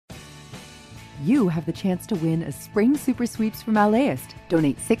you have the chance to win a spring super sweeps from LAist.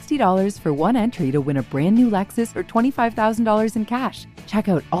 Donate $60 for one entry to win a brand new Lexus or $25,000 in cash. Check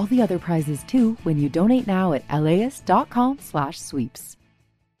out all the other prizes too when you donate now at laist.com/sweeps.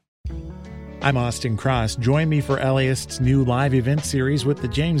 I'm Austin Cross. Join me for LAist's new live event series with the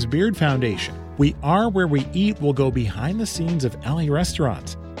James Beard Foundation. We Are Where We Eat will go behind the scenes of LA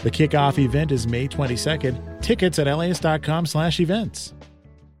restaurants. The kickoff event is May 22nd. Tickets at laist.com/events.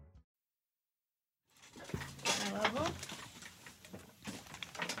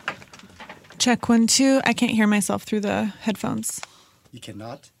 Check 1, 2. I can't hear myself through the headphones. You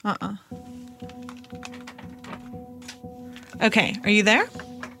cannot? Okay, are you there?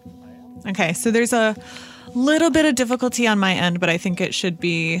 Okay, so there's a little bit of difficulty on my end, but I think it should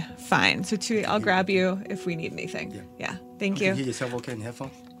be fine. So Tui, I'll grab you if we need anything. Yeah, thank you. Can you hear yourself okay in the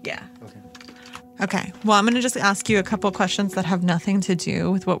headphones? Yeah. Okay. Okay, well, I'm going to just ask you a couple questions that have nothing to do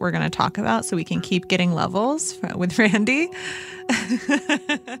with what we're going to talk about so we can keep getting levels with Randy.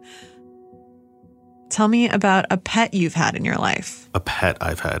 Tell me about a pet you've had in your life. A pet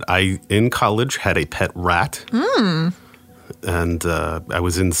I've had. In college, had a pet rat. And I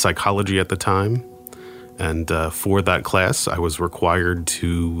was in psychology at the time. And for that class, I was required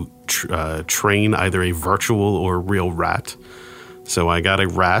to train either a virtual or real rat. So I got a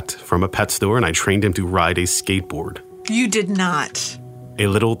rat from a pet store, and I trained him to ride a skateboard. You did not. A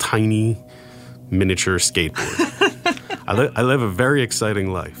little tiny miniature skateboard. I live a very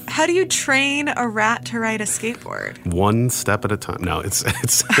exciting life. How do you train a rat to ride a skateboard? One step at a time. No, it's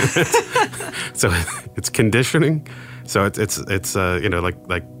so it's conditioning. So it's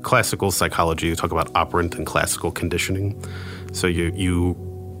like classical psychology. You talk about operant and classical conditioning. So you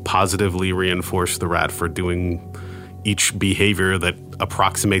positively reinforce the rat for doing each behavior that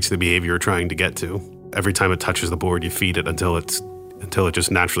approximates the behavior you're trying to get to. Every time it touches the board, you feed it until it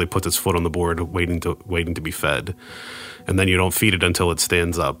just naturally puts its foot on the board, waiting to be fed. And then you don't feed it until it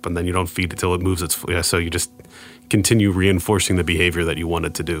stands up, and then you don't feed it until it moves its foot. Yeah, so you just continue reinforcing the behavior that you want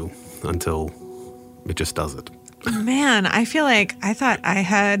it to do until it just does it. Man, I feel like I thought I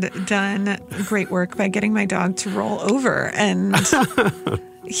had done great work by getting my dog to roll over, and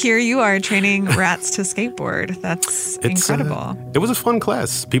here you are training rats to skateboard. That's incredible. It was a fun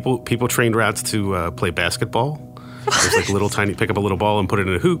class. People trained rats to play basketball. There's like little tiny, pick up a little ball and put it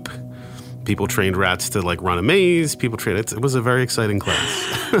in a hoop. People trained rats to like run a maze. It was a very exciting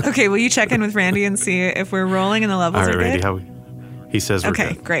class. Okay, will you check in with Randy and see if we're rolling and the levels are good? All right, Randy, he says we're good.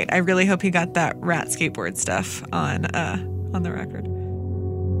 Okay, great. I really hope he got that rat skateboard stuff on the record.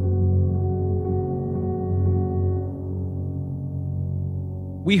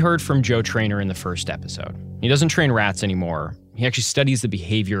 We heard from Joe Trainer in the first episode. He doesn't train rats anymore. He actually studies the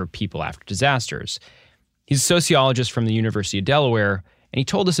behavior of people after disasters. He's a sociologist from the University of Delaware, and he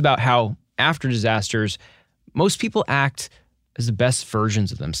told us about how, after disasters, most people act as the best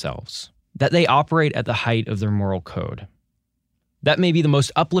versions of themselves, that they operate at the height of their moral code. That may be the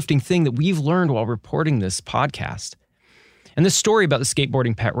most uplifting thing that we've learned while reporting this podcast. And this story about the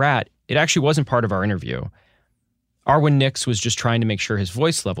skateboarding pet rat, it actually wasn't part of our interview. Arwen Nix was just trying to make sure his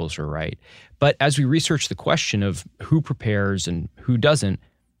voice levels were right. But as we researched the question of who prepares and who doesn't,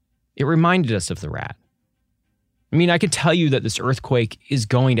 it reminded us of the rat. I mean, I can tell you that this earthquake is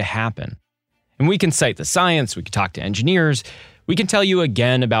going to happen. And we can cite the science, we can talk to engineers, we can tell you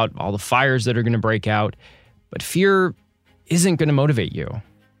again about all the fires that are going to break out, but fear isn't going to motivate you.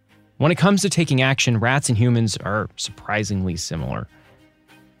 When it comes to taking action, rats and humans are surprisingly similar.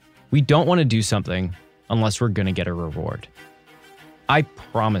 We don't want to do something unless we're going to get a reward. I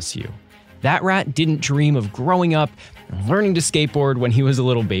promise you, that rat didn't dream of growing up and learning to skateboard when he was a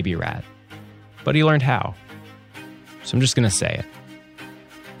little baby rat. But he learned how. So I'm just going to say it.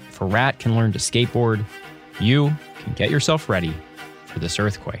 If a rat can learn to skateboard, you can get yourself ready for this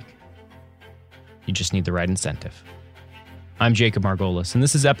earthquake. You just need the right incentive. I'm Jacob Margolis, and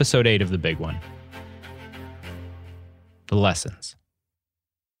this is episode 8 of The Big One. The lessons.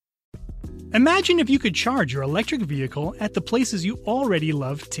 Imagine if you could charge your electric vehicle at the places you already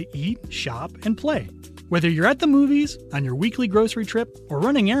love to eat, shop, and play. Whether you're at the movies, on your weekly grocery trip, or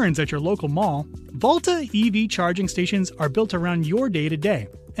running errands at your local mall, Volta EV charging stations are built around your day-to-day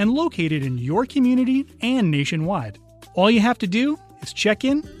and located in your community and nationwide. All you have to do is check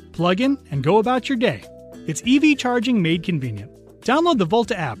in, plug in, and go about your day. It's EV charging made convenient. Download the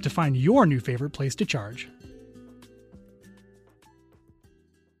Volta app to find your new favorite place to charge.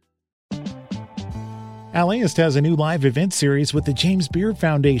 LAist has a new live event series with the James Beard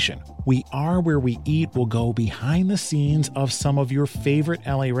Foundation. We Are Where We Eat will go behind the scenes of some of your favorite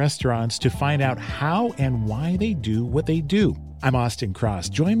LA restaurants to find out how and why they do what they do. I'm Austin Cross.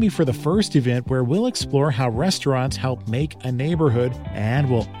 Join me for the first event where we'll explore how restaurants help make a neighborhood, and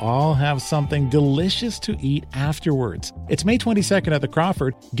we'll all have something delicious to eat afterwards. It's May 22nd at the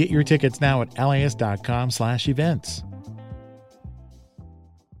Crawford. Get your tickets now at las.com/events.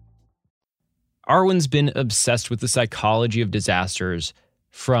 Arwen's been obsessed with the psychology of disasters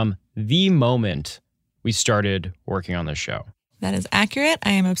from the moment we started working on this show. That is accurate.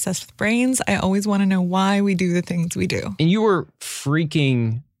 I am obsessed with brains. I always want to know why we do the things we do. And you were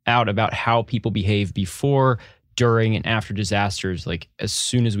freaking out about how people behave before, during, and after disasters, like as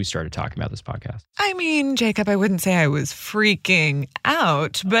soon as we started talking about this podcast. I mean, Jacob, I wouldn't say I was freaking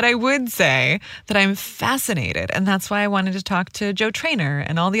out, but I would say that I'm fascinated. And that's why I wanted to talk to Joe Trainer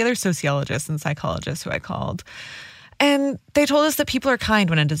and all the other sociologists and psychologists who I called. And they told us that people are kind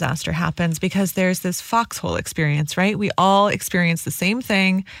when a disaster happens because there's this foxhole experience, right? We all experience the same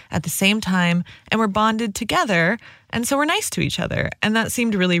thing at the same time, and we're bonded together, and so we're nice to each other. And that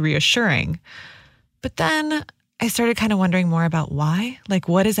seemed really reassuring. But then I started kind of wondering more about why. Like,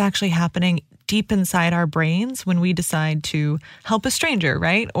 what is actually happening deep inside our brains when we decide to help a stranger,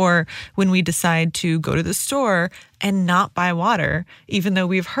 right? Or when we decide to go to the store and not buy water, even though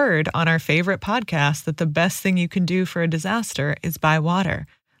we've heard on our favorite podcast that the best thing you can do for a disaster is buy water.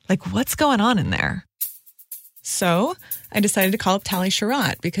 Like, what's going on in there? So I decided to call up Tali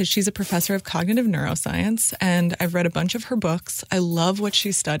Sharot because she's a professor of cognitive neuroscience, and I've read a bunch of her books. I love what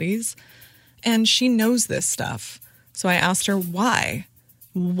she studies, and she knows this stuff. So I asked her why.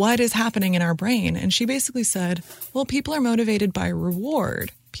 What is happening in our brain? And she basically said, well, people are motivated by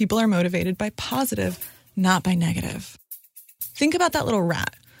reward. People are motivated by positive, not by negative. Think about that little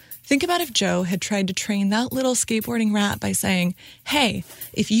rat. Think about if Joe had tried to train that little skateboarding rat by saying, hey,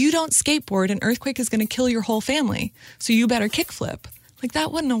 if you don't skateboard, an earthquake is going to kill your whole family, so you better kickflip. Like,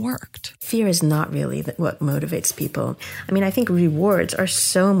 that wouldn't have worked. Fear is not really what motivates people. I mean, I think rewards are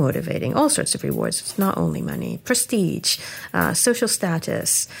so motivating. All sorts of rewards. It's not only money. Prestige, social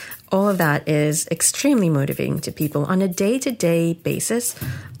status, all of that is extremely motivating to people. On a day-to-day basis,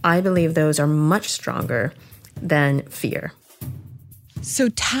 I believe those are much stronger than fear. So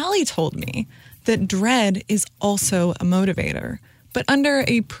Tali told me that dread is also a motivator, but under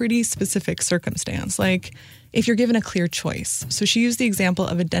a pretty specific circumstance, like if you're given a clear choice. So she used the example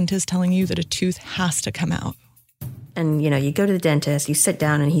of a dentist telling you that a tooth has to come out. And, you go to the dentist, you sit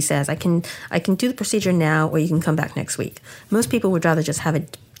down, and he says, I can do the procedure now, or you can come back next week. Most people would rather just have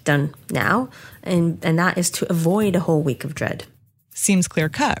it done now, and that is to avoid a whole week of dread. Seems clear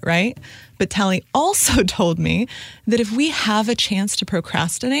cut, right? But Tali also told me that if we have a chance to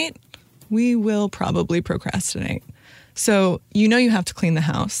procrastinate, we will probably procrastinate. So you have to clean the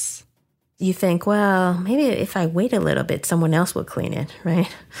house. You think, well, maybe if I wait a little bit, someone else will clean it, right?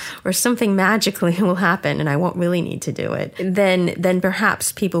 Or something magically will happen and I won't really need to do it. Then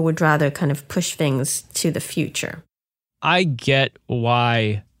perhaps people would rather kind of push things to the future. I get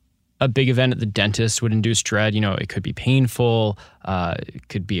why a big event at the dentist would induce dread. It could be painful, it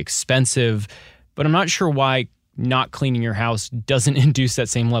could be expensive, but I'm not sure why not cleaning your house doesn't induce that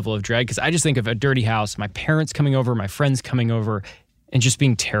same level of dread. Because I just think of a dirty house, my parents coming over, my friends coming over, and just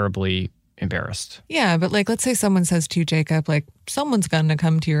being terribly embarrassed. Yeah, but let's say someone says to you, Jacob, someone's going to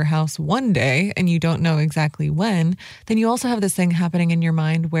come to your house one day and you don't know exactly when, then you also have this thing happening in your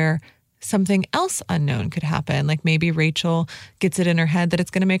mind where something else unknown could happen. Like maybe Rachel gets it in her head that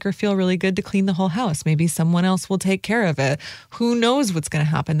it's going to make her feel really good to clean the whole house. Maybe someone else will take care of it. Who knows what's going to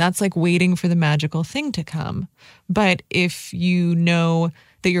happen? That's like waiting for the magical thing to come. But if you know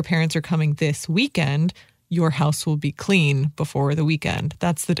that your parents are coming this weekend, your house will be clean before the weekend.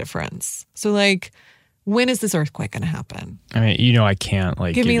 That's the difference. So when is this earthquake going to happen? I mean, I can't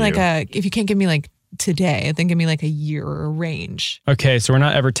give me if you can't give me today, then give me a year or a range. Okay, so we're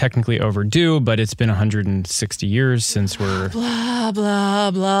not ever technically overdue, but it's been 160 years since we're... Blah,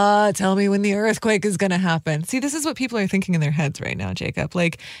 blah, blah. Tell me when the earthquake is going to happen. See, this is what people are thinking in their heads right now, Jacob.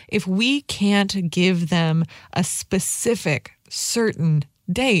 If we can't give them a specific, certain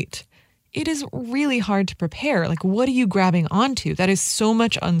date, it is really hard to prepare. What are you grabbing onto? That is so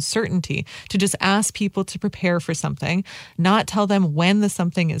much uncertainty to just ask people to prepare for something, not tell them when the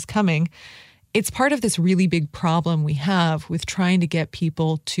something is coming. It's part of this really big problem we have with trying to get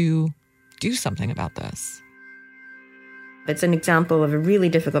people to do something about this. It's an example of a really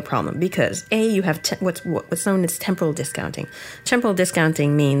difficult problem because you have what's known as temporal discounting. Temporal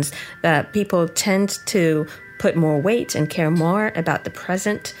discounting means that people tend to put more weight and care more about the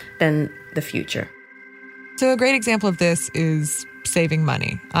present than the future. So a great example of this is saving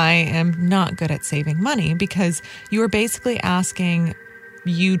money. I am not good at saving money because you are basically asking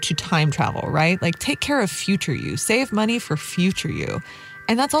you to time travel, right? Like take care of future you, save money for future you.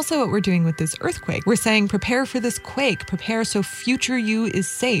 And that's also what we're doing with this earthquake. We're saying prepare for this quake, prepare so future you is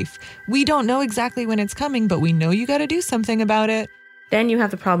safe. We don't know exactly when it's coming, but we know you got to do something about it. Then you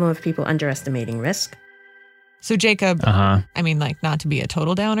have the problem of people underestimating risk. So Jacob, I mean, like not to be a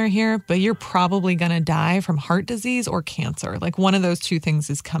total downer here, but you're probably going to die from heart disease or cancer. Like one of those two things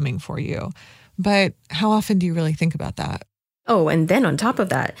is coming for you. But how often do you really think about that? Oh, and then on top of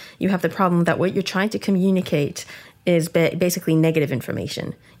that, you have the problem that what you're trying to communicate is basically negative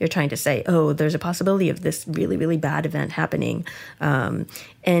information. You're trying to say, oh, there's a possibility of this really, really bad event happening. And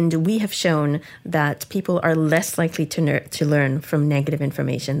we have shown that people are less likely to learn from negative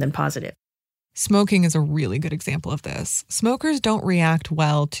information than positive. Smoking is a really good example of this. Smokers don't react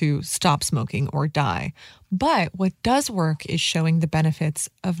well to stop smoking or die. But what does work is showing the benefits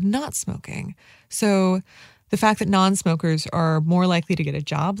of not smoking. So the fact that non-smokers are more likely to get a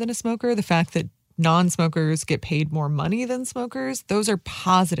job than a smoker, the fact that non-smokers get paid more money than smokers, those are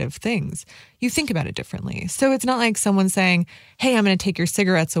positive things. You think about it differently. So it's not like someone saying, hey, I'm going to take your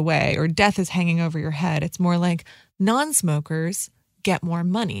cigarettes away or death is hanging over your head. It's more like non-smokers get more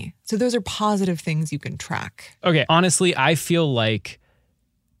money. So those are positive things you can track. Okay, honestly, I feel like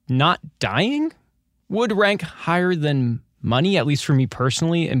not dying would rank higher than money, at least for me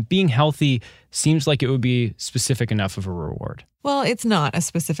personally, and being healthy seems like it would be specific enough of a reward. Well, it's not a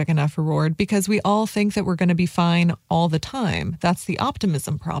specific enough reward because we all think that we're going to be fine all the time. That's the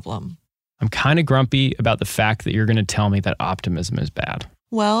optimism problem. I'm kind of grumpy about the fact that you're going to tell me that optimism is bad.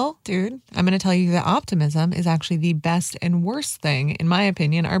 Well, dude, I'm going to tell you that optimism is actually the best and worst thing, in my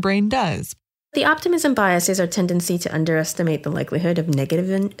opinion, our brain does. The optimism bias is our tendency to underestimate the likelihood of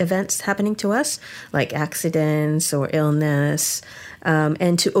negative events happening to us, like accidents or illness,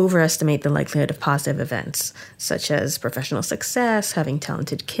 and to overestimate the likelihood of positive events, such as professional success, having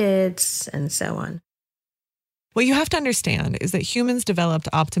talented kids, and so on. What you have to understand is that humans developed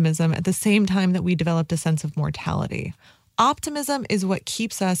optimism at the same time that we developed a sense of mortality. Optimism is what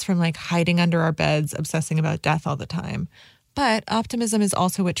keeps us from hiding under our beds, obsessing about death all the time. But optimism is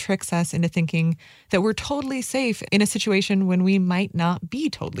also what tricks us into thinking that we're totally safe in a situation when we might not be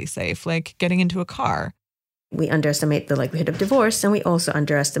totally safe, like getting into a car. We underestimate the likelihood of divorce, and we also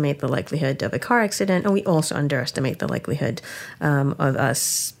underestimate the likelihood of a car accident, and we also underestimate the likelihood of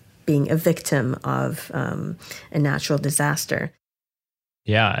us being a victim of a natural disaster.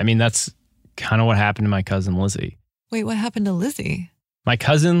 Yeah, I mean, that's kind of what happened to my cousin Lizzie. Wait, what happened to Lizzie? My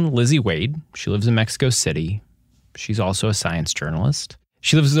cousin Lizzie Wade, she lives in Mexico City. She's also a science journalist.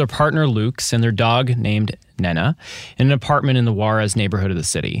 She lives with her partner, Luke's, and their dog named Nena in an apartment in the Juarez neighborhood of the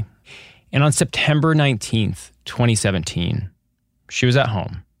city. And on September 19th, 2017, she was at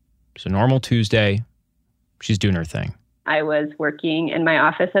home. It's a normal Tuesday. She's doing her thing. I was working in my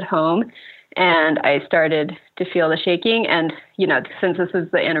office at home, and I started to feel the shaking. And, since this was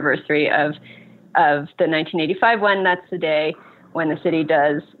the anniversary of the 1985 one, that's the day when the city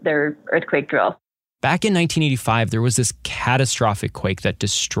does their earthquake drill. Back in 1985, there was this catastrophic quake that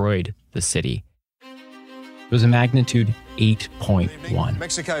destroyed the city. It was a magnitude 8.1.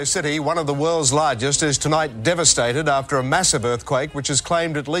 Mexico City, one of the world's largest, is tonight devastated after a massive earthquake which has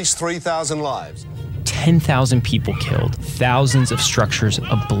claimed at least 3,000 lives. 10,000 people killed, thousands of structures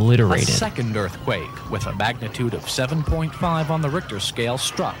obliterated. A second earthquake with a magnitude of 7.5 on the Richter scale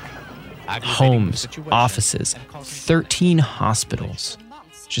struck. Homes, offices, 13 hospitals.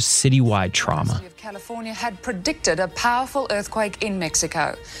 Just citywide trauma. The University of California had predicted a powerful earthquake in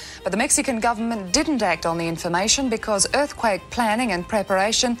Mexico. But the Mexican government didn't act on the information because earthquake planning and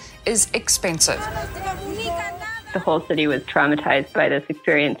preparation is expensive. The whole city was traumatized by this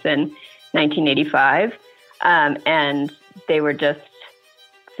experience in 1985. And they were just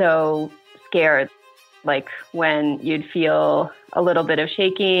so scared. Like when you'd feel a little bit of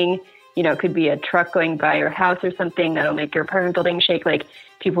shaking, it could be a truck going by your house or something that'll make your apartment building shake. Like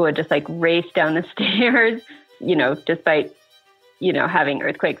people would just race down the stairs, despite, having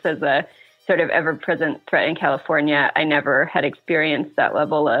earthquakes as a sort of ever-present threat in California. I never had experienced that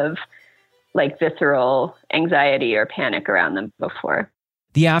level of visceral anxiety or panic around them before.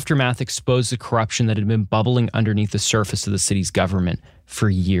 The aftermath exposed the corruption that had been bubbling underneath the surface of the city's government for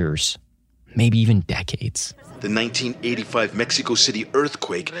years, maybe even decades. The 1985 Mexico City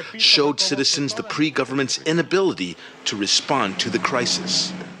earthquake showed citizens the pre-government's inability to respond to the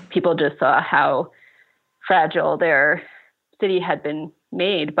crisis. People just saw how fragile their city had been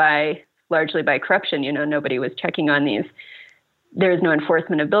made largely by corruption. Nobody was checking on these. There was no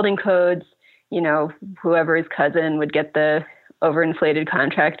enforcement of building codes. Whoever's cousin would get the overinflated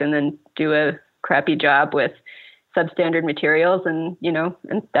contract and then do a crappy job with substandard materials, and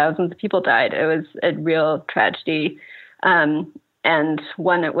thousands of people died. It was a real tragedy, and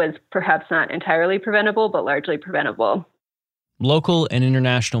one that was perhaps not entirely preventable, but largely preventable. Local and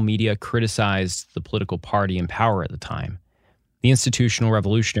international media criticized the political party in power at the time, the Institutional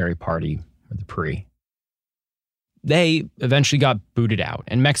Revolutionary Party, or the PRI. They eventually got booted out,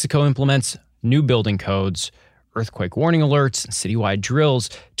 and Mexico implements new building codes, earthquake warning alerts, and citywide drills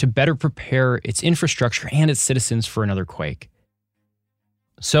to better prepare its infrastructure and its citizens for another quake.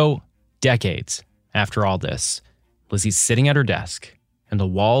 So, decades after all this, Lizzie's sitting at her desk, and the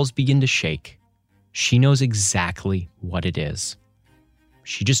walls begin to shake. She knows exactly what it is.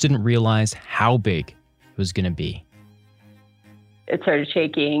 She just didn't realize how big it was going to be. It started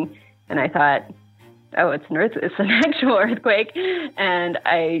shaking, and I thought, oh, it's an actual earthquake. And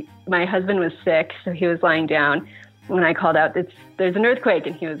my husband was sick, so he was lying down. When I called out, there's an earthquake,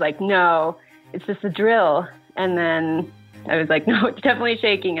 and he was like, no, it's just a drill. And then I was like, no, it's definitely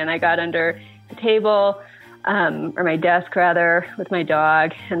shaking. And I got under the table, or my desk rather, with my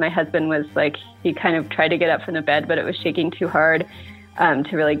dog. And my husband was like, he kind of tried to get up from the bed, but it was shaking too hard to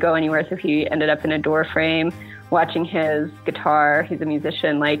really go anywhere. So he ended up in a door frame, watching his guitar. He's a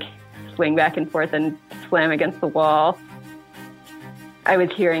musician, like swing back and forth and slam against the wall. I was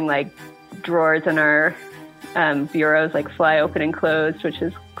hearing like drawers in our bureaus like fly open and closed, which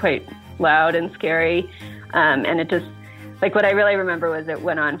is quite loud and scary. And it just, like, what I really remember was it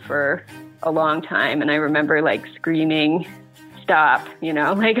went on for a long time. And I remember like screaming, stop,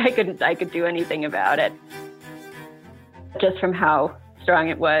 like I could do anything about it. Just from how strong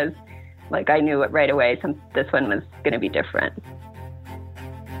it was, like I knew it right away. This one was going to be different.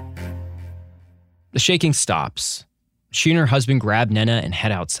 The shaking stops. She and her husband grab Nena and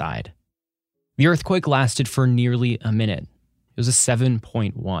head outside. The earthquake lasted for nearly a minute. It was a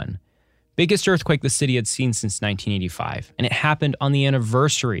 7.1. Biggest earthquake the city had seen since 1985, and it happened on the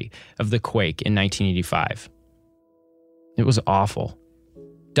anniversary of the quake in 1985. It was awful.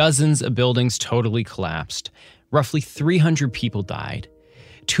 Dozens of buildings totally collapsed. Roughly 300 people died.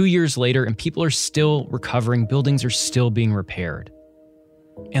 2 years later, and people are still recovering. Buildings are still being repaired.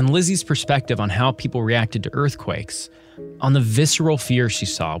 And Lizzie's perspective on how people reacted to earthquakes, on the visceral fear she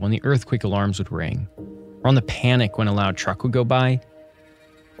saw when the earthquake alarms would ring, or on the panic when a loud truck would go by,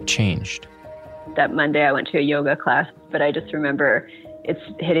 changed. That Monday I went to a yoga class, but I just remember it's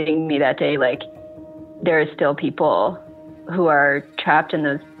hitting me that day like there are still people who are trapped in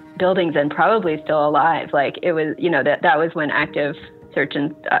those buildings and probably still alive. Like it was, that was when active search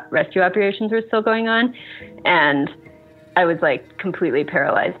and rescue operations were still going on. And I was like completely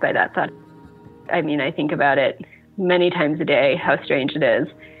paralyzed by that thought. I mean, I think about it many times a day, how strange it is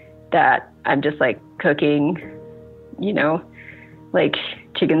that I'm just like cooking, like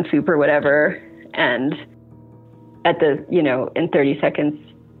chicken soup or whatever. And at the, in 30 seconds,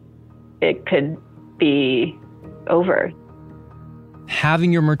 it could be over.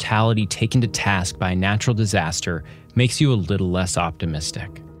 Having your mortality taken to task by a natural disaster makes you a little less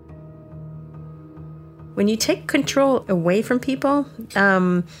optimistic. When you take control away from people,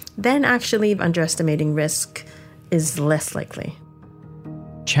 then actually underestimating risk is less likely.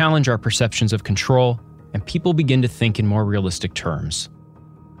 Challenge our perceptions of control, and people begin to think in more realistic terms.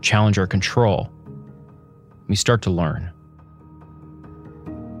 Challenge our control. We start to learn.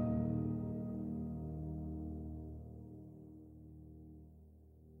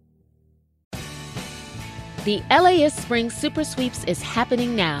 The LAist Spring Super Sweeps is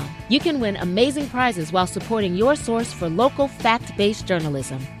happening now. You can win amazing prizes while supporting your source for local fact-based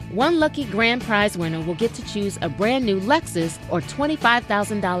journalism. One lucky grand prize winner will get to choose a brand new Lexus or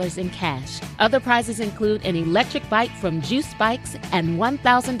 $25,000 in cash. Other prizes include an electric bike from Juice Bikes and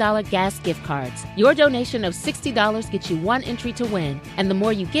 $1,000 gas gift cards. Your donation of $60 gets you one entry to win, and the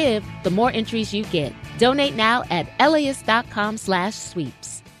more you give, the more entries you get. Donate now at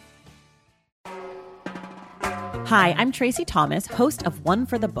laist.com/sweeps. Hi, I'm Tracy Thomas, host of One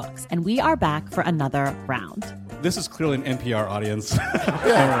for the Books, and we are back for another round. This is clearly an NPR audience.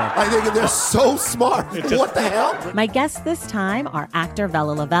 Yeah, I think they're so smart. What the hell? My guests this time are actor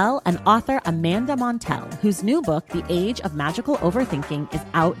Vella Lavelle and author Amanda Montell, whose new book, The Age of Magical Overthinking, is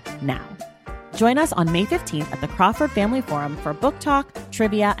out now. Join us on May 15th at the Crawford Family Forum for book talk,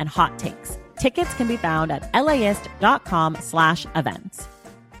 trivia, and hot takes. Tickets can be found at laist.com/events.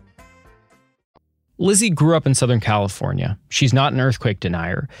 Lizzie grew up in Southern California. She's not an earthquake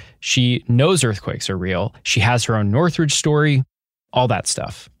denier. She knows earthquakes are real. She has her own Northridge story, all that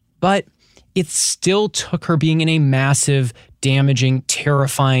stuff. But it still took her being in a massive, damaging,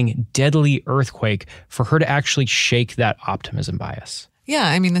 terrifying, deadly earthquake for her to actually shake that optimism bias. Yeah,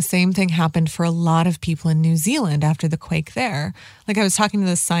 I mean, the same thing happened for a lot of people in New Zealand after the quake there. Like, I was talking to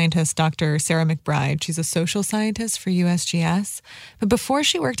this scientist, Dr. Sarah McBride. She's a social scientist for USGS. But before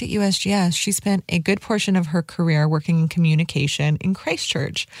she worked at USGS, she spent a good portion of her career working in communication in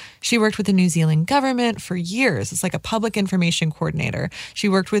Christchurch. She worked with the New Zealand government for years. It's like a public information coordinator. She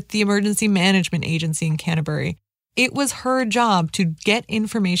worked with the Emergency Management Agency in Canterbury. It was her job to get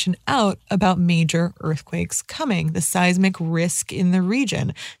information out about major earthquakes coming, the seismic risk in the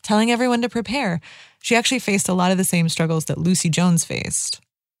region, telling everyone to prepare. She actually faced a lot of the same struggles that Lucy Jones faced.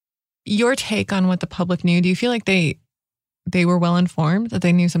 Your take on what the public knew, do you feel like they were well informed, that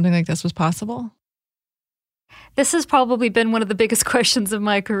they knew something like this was possible? This has probably been one of the biggest questions of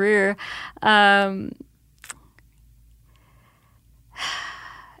my career.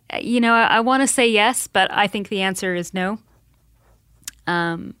 I want to say yes, but I think the answer is no.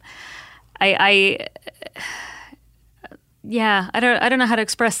 I don't know how to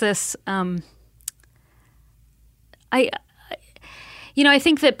express this. I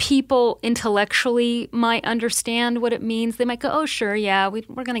think that people intellectually might understand what it means. They might go, oh, sure, yeah, we're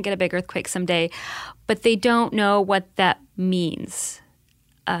going to get a big earthquake someday. But they don't know what that means.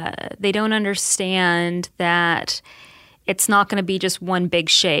 They don't understand that it's not going to be just one big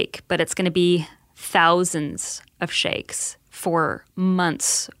shake, but it's going to be thousands of shakes for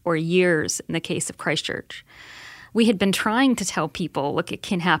months or years in the case of Christchurch. We had been trying to tell people, look, it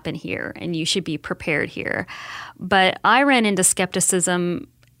can happen here and you should be prepared here. But I ran into skepticism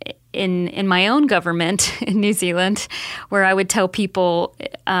in my own government in New Zealand, where I would tell people,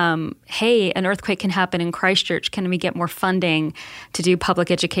 hey, an earthquake can happen in Christchurch. Can we get more funding to do public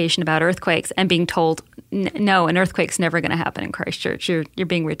education about earthquakes? And being told, no, an earthquake's never going to happen in Christchurch. You're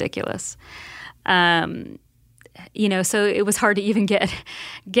being ridiculous. So it was hard to even get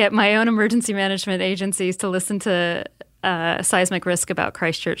my own emergency management agencies to listen to seismic risk about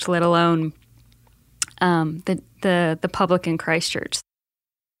Christchurch, let alone the public in Christchurch.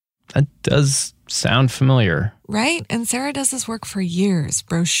 That does sound familiar. Right? And Sarah does this work for years.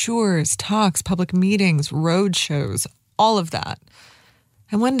 Brochures, talks, public meetings, road shows, all of that.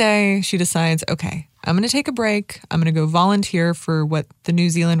 And one day she decides, okay, I'm going to take a break. I'm going to go volunteer for what the New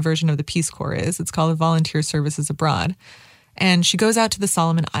Zealand version of the Peace Corps is. It's called Volunteer Services Abroad. And she goes out to the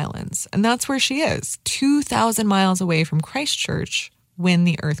Solomon Islands. And that's where she is, 2,000 miles away from Christchurch when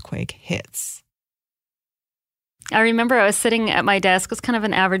the earthquake hits. I remember I was sitting at my desk. It was kind of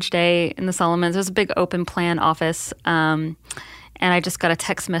an average day in the Solomons. It was a big open plan office. And I just got a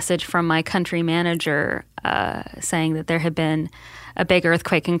text message from my country manager saying that there had been a big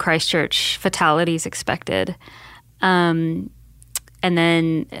earthquake in Christchurch, fatalities expected. And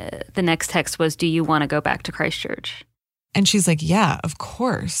then the next text was, do you want to go back to Christchurch? And she's like, yeah, of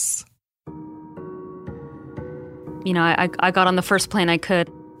course. I got on the first plane I could.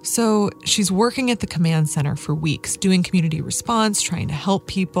 So she's working at the command center for weeks, doing community response, trying to help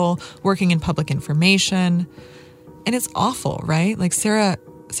people, working in public information. And it's awful, right? Like Sarah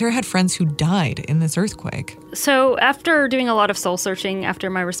had friends who died in this earthquake. So after doing a lot of soul searching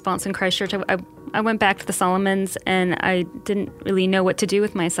after my response in Christchurch, I went back to the Solomons and I didn't really know what to do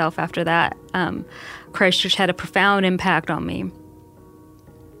with myself after that. Christchurch had a profound impact on me.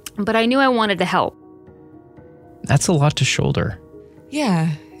 But I knew I wanted to help. That's a lot to shoulder. Yeah,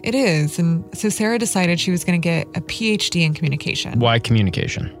 it is. And so Sarah decided she was going to get a PhD in communication. Why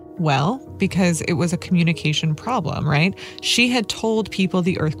communication? Well, because it was a communication problem, right? She had told people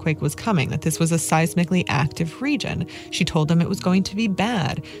the earthquake was coming, that this was a seismically active region. She told them it was going to be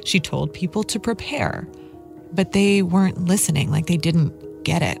bad. She told people to prepare. But they weren't listening, like they didn't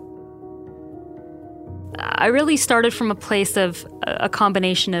get it. I really started from a place of a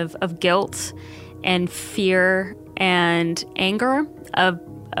combination of guilt and fear and anger,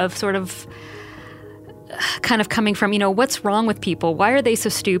 of sort of kind of coming from, what's wrong with people? Why are they so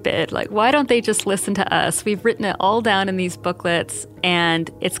stupid? Like, why don't they just listen to us? We've written it all down in these booklets, and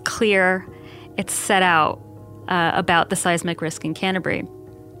it's clear, it's set out about the seismic risk in Canterbury.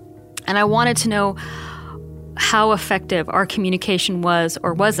 And I wanted to know how effective our communication was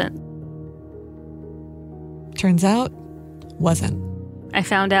or wasn't. Turns out, wasn't. I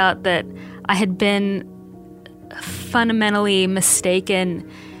found out that I had been fundamentally mistaken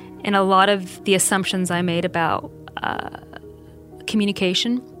in a lot of the assumptions I made about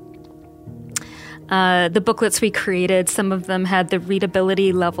communication. The booklets we created, some of them had the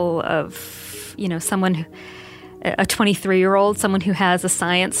readability level of, someone, a 23-year-old, someone who has a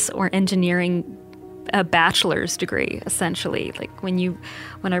science or engineering a bachelor's degree, essentially. Like when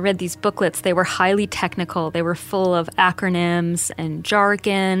I read these booklets, they were highly technical. They were full of acronyms and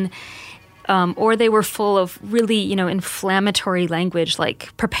jargon, or they were full of really, inflammatory language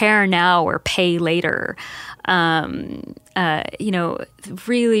like prepare now or pay later.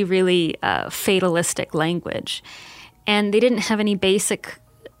 Really, really fatalistic language. And they didn't have any basic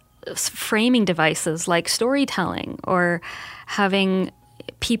framing devices like storytelling or having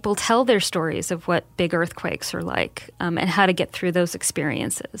people tell their stories of what big earthquakes are like and how to get through those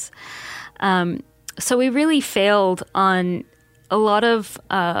experiences. So we really failed on a lot of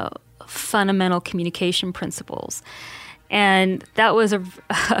fundamental communication principles. And that was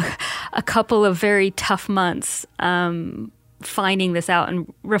a couple of very tough months finding this out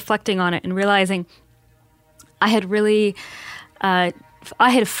and reflecting on it and realizing I had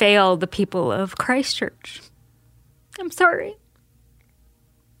failed the people of Christchurch. I'm sorry.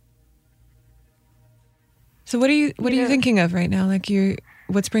 So what are you thinking of right now? Like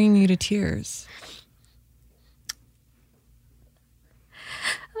what's bringing you to tears?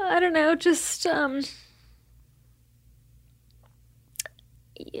 I don't know, just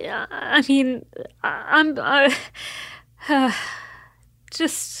yeah, I mean, I'm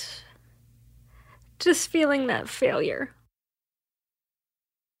just feeling that failure.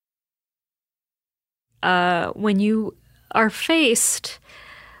 When you are faced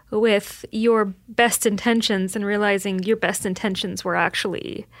with your best intentions and realizing your best intentions were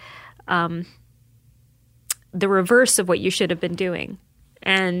actually the reverse of what you should have been doing,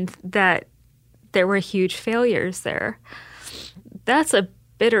 and that there were huge failures there, that's a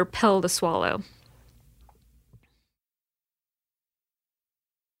bitter pill to swallow.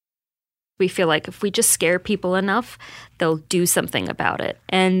 We feel like if we just scare people enough, they'll do something about it.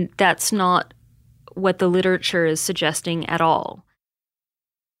 And that's not what the literature is suggesting at all.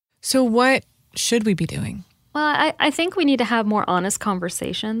 So what should we be doing? Well, I think we need to have more honest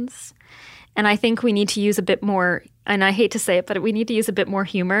conversations. And I think we need to use a bit more, and I hate to say it, but we need to use a bit more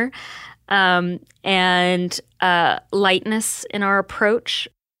humor and lightness in our approach.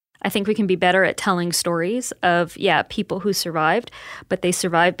 I think we can be better at telling stories of, people who survived, but they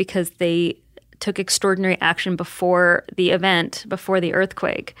survived because they took extraordinary action before the event, before the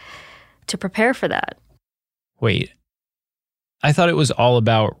earthquake, to prepare for that. Wait, I thought it was all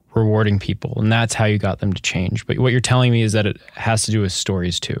about rewarding people, and that's how you got them to change. But what you're telling me is that it has to do with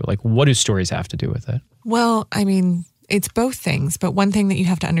stories too. Like, what do stories have to do with it? Well, I mean, it's both things. But one thing that you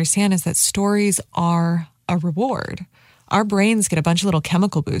have to understand is that stories are a reward. Our brains get a bunch of little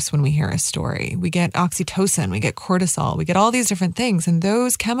chemical boosts when we hear a story. We get oxytocin, we get cortisol, we get all these different things. And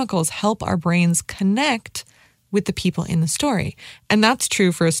those chemicals help our brains connect with the people in the story. And that's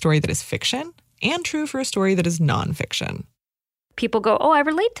true for a story that is fiction and true for a story that is nonfiction. People go, I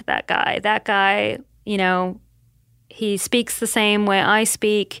relate to that guy. That guy, he speaks the same way I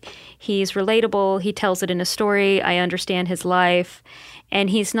speak. He's relatable. He tells it in a story. I understand his life. And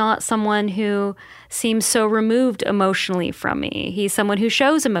he's not someone who seems so removed emotionally from me. He's someone who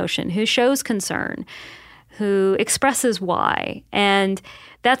shows emotion, who shows concern, who expresses why. And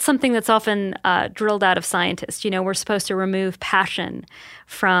that's something that's often drilled out of scientists. We're supposed to remove passion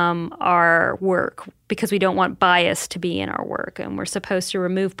from our work because we don't want bias to be in our work. And we're supposed to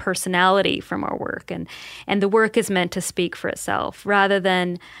remove personality from our work. And the work is meant to speak for itself rather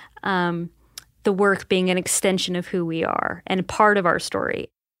than the work being an extension of who we are and part of our story.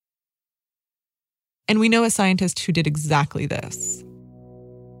 And we know a scientist who did exactly this.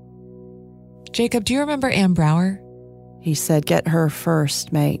 Jacob, do you remember Ann Brower? He said, "Get her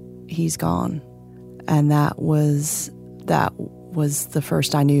first, mate. He's gone." And that was the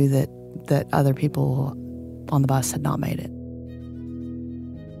first I knew that other people on the bus had not made it.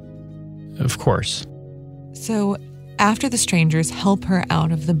 Of course. So after the strangers help her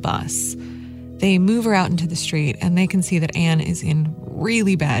out of the bus, they move her out into the street and they can see that Anne is in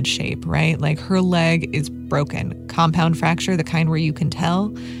really bad shape, right? Like her leg is broken, compound fracture, the kind where you can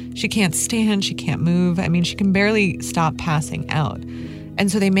tell. She can't stand, she can't move. I mean, she can barely stop passing out.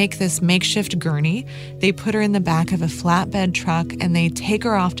 And so they make this makeshift gurney. They put her in the back of a flatbed truck and they take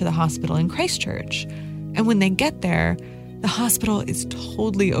her off to the hospital in Christchurch. And when they get there, the hospital is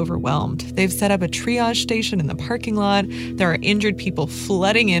totally overwhelmed. They've set up a triage station in the parking lot. There are injured people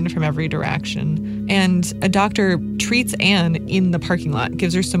flooding in from every direction. And a doctor treats Anne in the parking lot,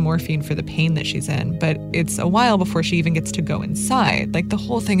 gives her some morphine for the pain that she's in. But it's a while before she even gets to go inside. Like, the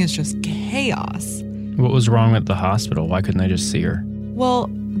whole thing is just chaos. What was wrong with the hospital? Why couldn't they just see her? Well,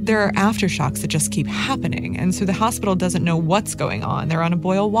 there are aftershocks that just keep happening. And so the hospital doesn't know what's going on. They're on a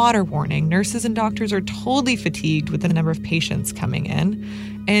boil water warning. Nurses and doctors are totally fatigued with the number of patients coming in.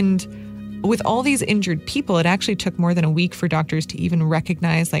 And with all these injured people, it actually took more than a week for doctors to even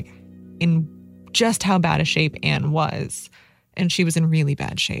recognize, like, in just how bad a shape Anne was. And she was in really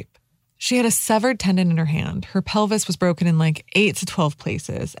bad shape. She had a severed tendon in her hand. Her pelvis was broken in like 8 to 12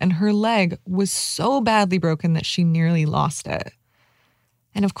 places. And her leg was so badly broken that she nearly lost it.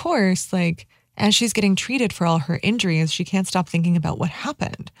 And of course, like, as she's getting treated for all her injuries, she can't stop thinking about what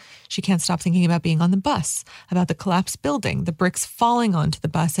happened. She can't stop thinking about being on the bus, about the collapsed building, the bricks falling onto the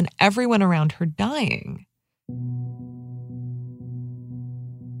bus, and everyone around her dying.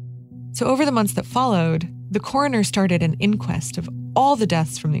 So over the months that followed, the coroner started an inquest of all the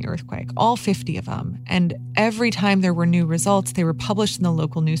deaths from the earthquake, all 50 of them. And every time there were new results, they were published in the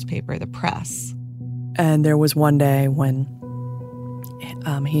local newspaper, the Press. And there was one day when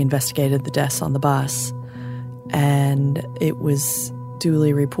he investigated the deaths on the bus, and it was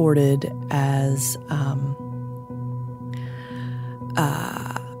duly reported as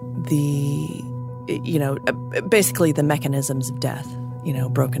basically the mechanisms of death,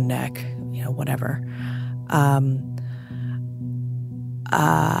 broken neck, whatever.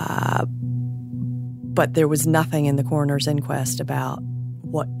 But there was nothing in the coroner's inquest about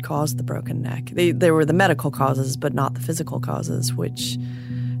what caused the broken neck. There were the medical causes, but not the physical causes, which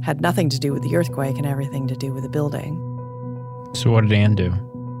had nothing to do with the earthquake and everything to do with the building. So what did Anne do?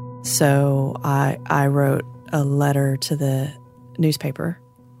 So I wrote a letter to the newspaper,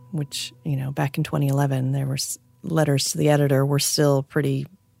 which, back in 2011, there were letters to the editor were still pretty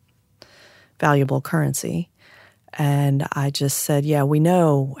valuable currency. And I just said, yeah, we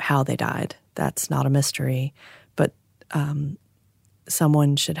know how they died. That's not a mystery. But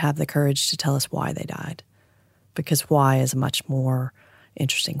someone should have the courage to tell us why they died, because why is a much more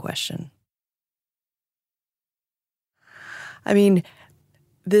interesting question. I mean,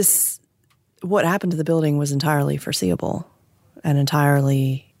 what happened to the building was entirely foreseeable and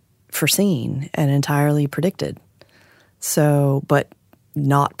entirely foreseen and entirely predicted. So, but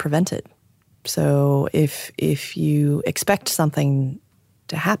not prevented. So if you expect something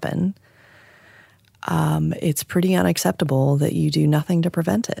to happen, it's pretty unacceptable that you do nothing to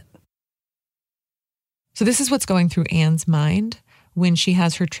prevent it. So this is what's going through Anne's mind when she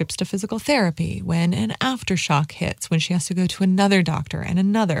has her trips to physical therapy, when an aftershock hits, when she has to go to another doctor and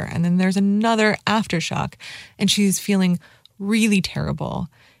then there's another aftershock, and she's feeling really terrible.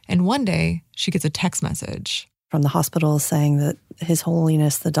 And one day she gets a text message from the hospital saying that His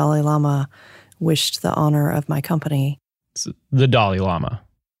Holiness the Dalai Lama wished the honor of my company. It's the Dalai Lama.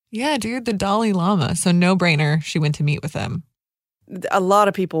 Yeah, dude, the Dalai Lama. So no brainer, she went to meet with him. A lot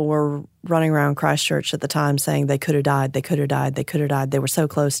of people were running around Christchurch at the time saying they could have died, they could have died, they could have died. They were so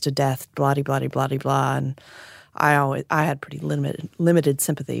close to death, blah, blah, blah, blah, blah. And I had pretty limited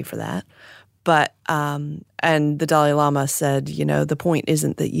sympathy for that. But, and the Dalai Lama said, the point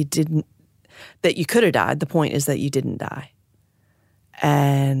isn't that you could have died. The point is that you didn't die.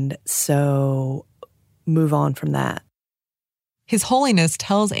 And so move on from that. His Holiness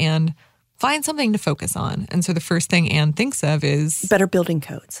tells Anne, find something to focus on. And so the first thing Anne thinks of is better building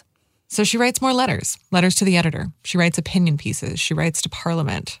codes. So she writes more letters to the editor. She writes opinion pieces. She writes to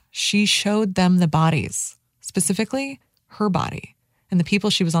Parliament. She showed them the bodies, specifically her body and the people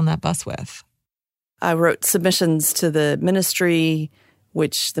she was on that bus with. I wrote submissions to the ministry,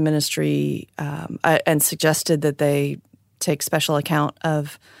 which the ministry, and suggested that they take special account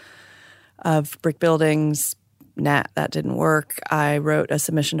of brick buildings. Nah, that didn't work. I wrote a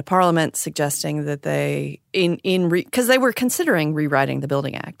submission to Parliament suggesting that they, because they were considering rewriting the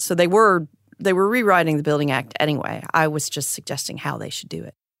Building Act. So they were rewriting the Building Act anyway. I was just suggesting how they should do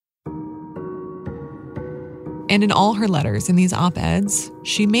it. And in all her letters, in these op-eds,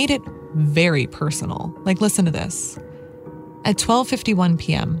 she made it very personal. Like, listen to this. At 12:51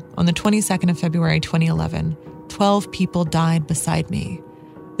 p.m. on the 22nd of February 2011, 12 people died beside me.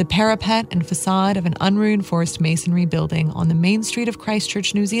 The parapet and facade of an unreinforced masonry building on the main street of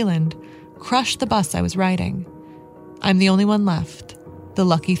Christchurch, New Zealand, crushed the bus I was riding. I'm the only one left, the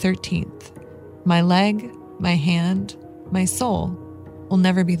lucky 13th. My leg, my hand, my soul will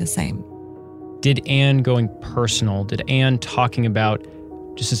never be the same. Did Anne going personal, did Anne talking about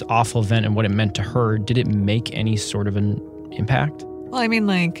just this awful event and what it meant to her, did it make any sort of an impact? Well, I mean,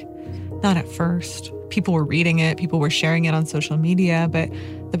 not at first. People were reading it, people were sharing it on social media, but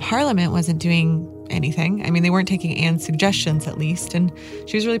the Parliament wasn't doing anything. I mean, they weren't taking Anne's suggestions, at least, and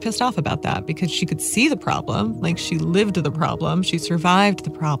she was really pissed off about that because she could see the problem. She lived the problem, she survived the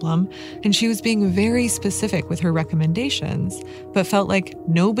problem, and she was being very specific with her recommendations, but felt like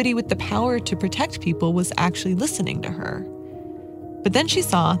nobody with the power to protect people was actually listening to her. But then she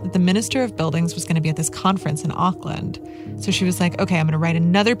saw that the Minister of Buildings was going to be at this conference in Auckland. So she was like, okay, I'm going to write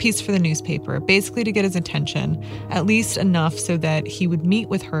another piece for the newspaper, basically to get his attention, at least enough so that he would meet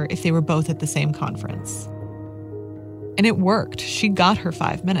with her if they were both at the same conference. And it worked. She got her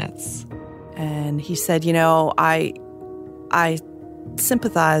 5 minutes. And he said, I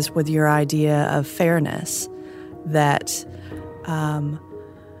sympathize with your idea of fairness, that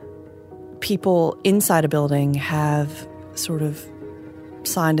people inside a building have sort of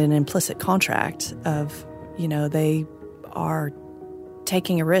signed an implicit contract of, they are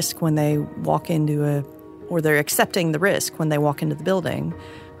taking a risk when they walk into or they're accepting the risk when they walk into the building.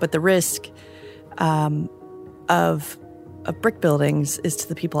 But the risk of brick buildings is to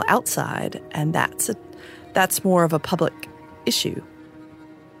the people outside, and that's more of a public issue.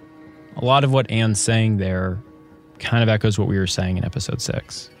 A lot of what Anne's saying there kind of echoes what we were saying in episode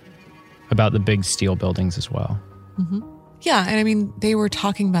 6 about the big steel buildings as well. Mm-hmm. Yeah, and I mean, they were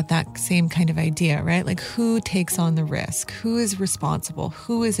talking about that same kind of idea, right? Like, who takes on the risk? Who is responsible?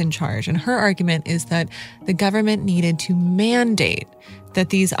 Who is in charge? And her argument is that the government needed to mandate that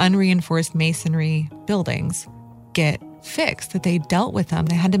these unreinforced masonry buildings get fixed, that they dealt with them.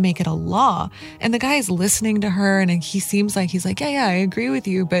 They had to make it a law. And the guy is listening to her, and he seems like he's like, yeah, I agree with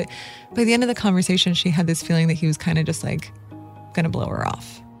you. But by the end of the conversation, she had this feeling that he was kind of just like going to blow her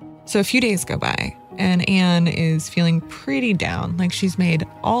off. So a few days go by, and Anne is feeling pretty down, like she's made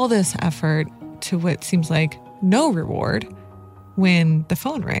all this effort to what seems like no reward, when the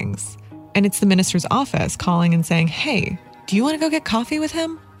phone rings. And it's the minister's office calling and saying, hey, do you want to go get coffee with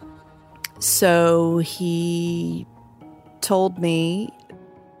him? So he told me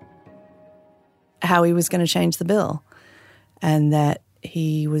how he was going to change the bill, and that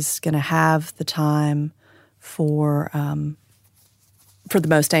he was going to have the time for the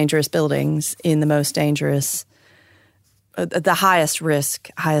most dangerous buildings in the most dangerous, the highest risk,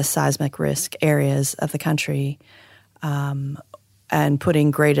 highest seismic risk areas of the country, and putting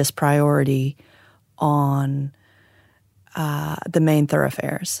greatest priority on the main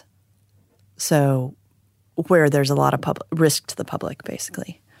thoroughfares. So where there's a lot of risk to the public,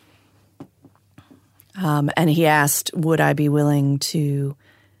 basically. And he asked, would I be willing to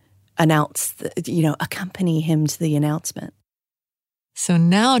accompany him to the announcement? So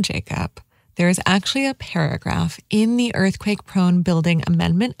now, Jacob, there is actually a paragraph in the Earthquake-Prone Building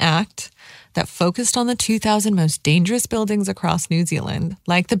Amendment Act that focused on the 2,000 most dangerous buildings across New Zealand,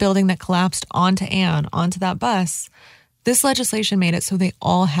 like the building that collapsed onto Anne, onto that bus. This legislation made it so they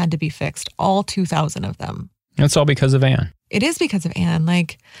all had to be fixed, all 2,000 of them. It's all because of Anne. It is because of Anne.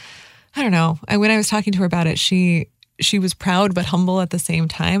 Like, I don't know. When I was talking to her about it, she was proud but humble at the same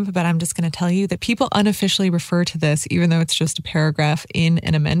time. But I'm just going to tell you that people unofficially refer to this, even though it's just a paragraph in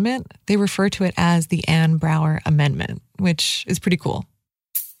an amendment, they refer to it as the Anne Brower Amendment, which is pretty cool.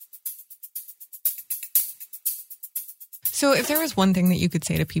 So if there was one thing that you could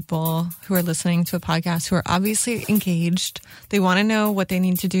say to people who are listening to a podcast who are obviously engaged, they want to know what they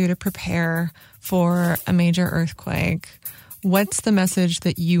need to do to prepare for a major earthquake, what's the message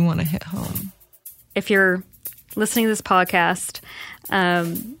that you want to hit home? If you're listening to this podcast,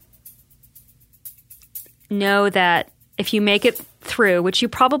 know that if you make it through, which you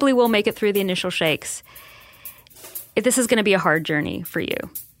probably will make it through the initial shakes, this is going to be a hard journey for you.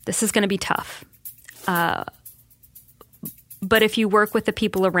 This is going to be tough. But if you work with the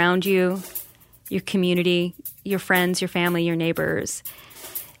people around you, your community, your friends, your family, your neighbors,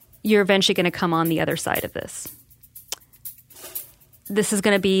 you're eventually going to come on the other side of this. This is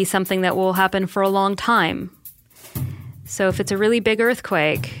going to be something that will happen for a long time. So if it's a really big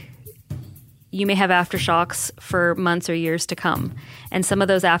earthquake, you may have aftershocks for months or years to come. And some of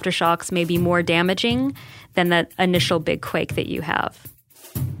those aftershocks may be more damaging than that initial big quake that you have.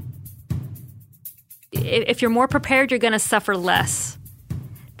 If you're more prepared, you're going to suffer less.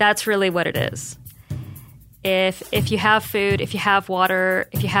 That's really what it is. If you have food, if you have water,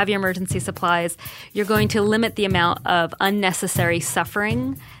 if you have your emergency supplies, you're going to limit the amount of unnecessary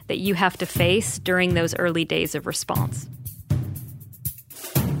suffering that you have to face during those early days of response.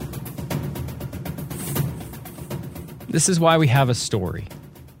 This is why we have a story.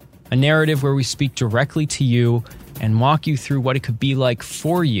 A narrative where we speak directly to you and walk you through what it could be like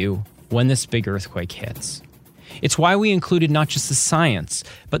for you when this big earthquake hits. It's why we included not just the science,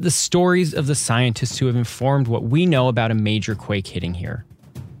 but the stories of the scientists who have informed what we know about a major quake hitting here.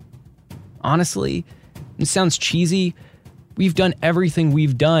 Honestly, it sounds cheesy. We've done everything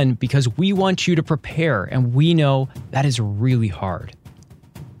we've done because we want you to prepare, and we know that is really hard.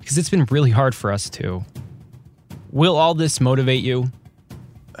 Because it's been really hard for us too. Will all this motivate you?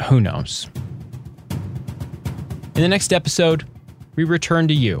 Who knows? In the next episode, we return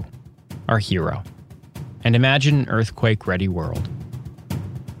to you, our hero, and imagine an earthquake-ready world.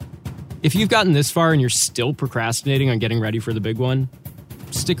 If you've gotten this far and you're still procrastinating on getting ready for the big one,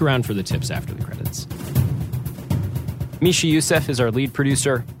 stick around for the tips after the credits. Misha Youssef is our lead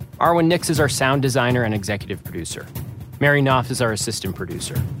producer. Arwen Nix is our sound designer and executive producer. Mary Knopf is our assistant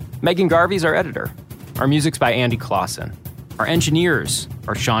producer. Megan Garvey is our editor. Our music's by Andy Clausen. Our engineers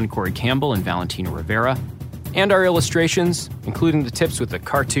are Sean Corey Campbell and Valentino Rivera. And our illustrations, including the tips with the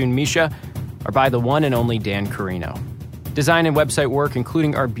cartoon Misha, are by the one and only Dan Carino. Design and website work,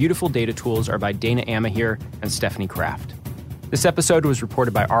 including our beautiful data tools, are by Dana Amahir and Stephanie Kraft. This episode was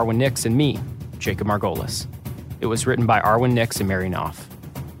reported by Arwen Nix and me, Jacob Margolis. It was written by Arwen Nix and Mary Knopf.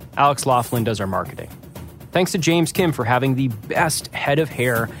 Alex Laughlin does our marketing. Thanks to James Kim for having the best head of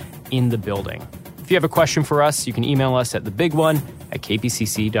hair in the building. If you have a question for us, you can email us at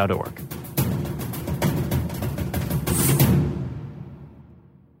thebigone@kpcc.org.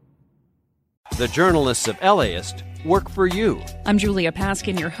 The journalists of LAist work for you. I'm Julia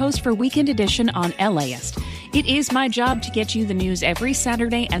Paskin, your host for Weekend Edition on LAist. It is my job to get you the news every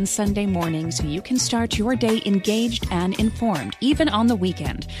Saturday and Sunday morning so you can start your day engaged and informed, even on the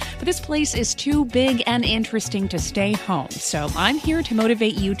weekend. But this place is too big and interesting to stay home, so I'm here to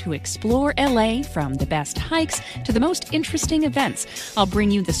motivate you to explore LA from the best hikes to the most interesting events. I'll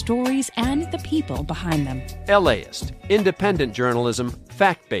bring you the stories and the people behind them. LAist, independent journalism,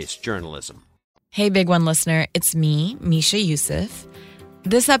 fact-based journalism. Hey, Big One listener, it's me, Misha Youssef.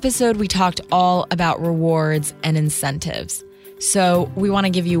 This episode, we talked all about rewards and incentives. So we want to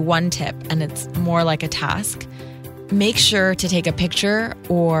give you one tip, and it's more like a task. Make sure to take a picture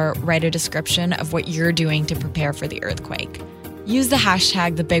or write a description of what you're doing to prepare for the earthquake. Use the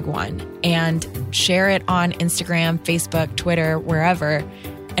hashtag #TheBigOne and share it on Instagram, Facebook, Twitter, wherever,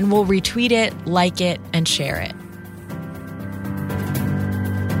 and we'll retweet it, like it, and share it.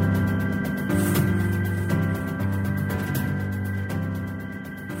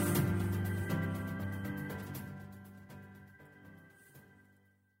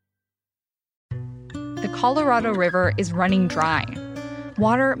 The Colorado River is running dry.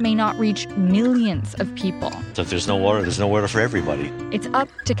 Water may not reach millions of people. So if there's no water for everybody. It's up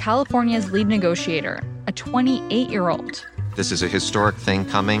to California's lead negotiator, a 28-year-old. This is a historic thing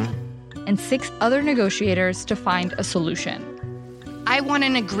coming. And 6 other negotiators to find a solution. I want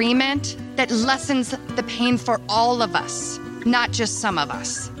an agreement that lessens the pain for all of us, not just some of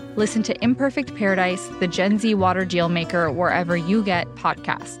us. Listen to Imperfect Paradise, the Gen Z water deal maker, wherever you get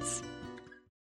podcasts.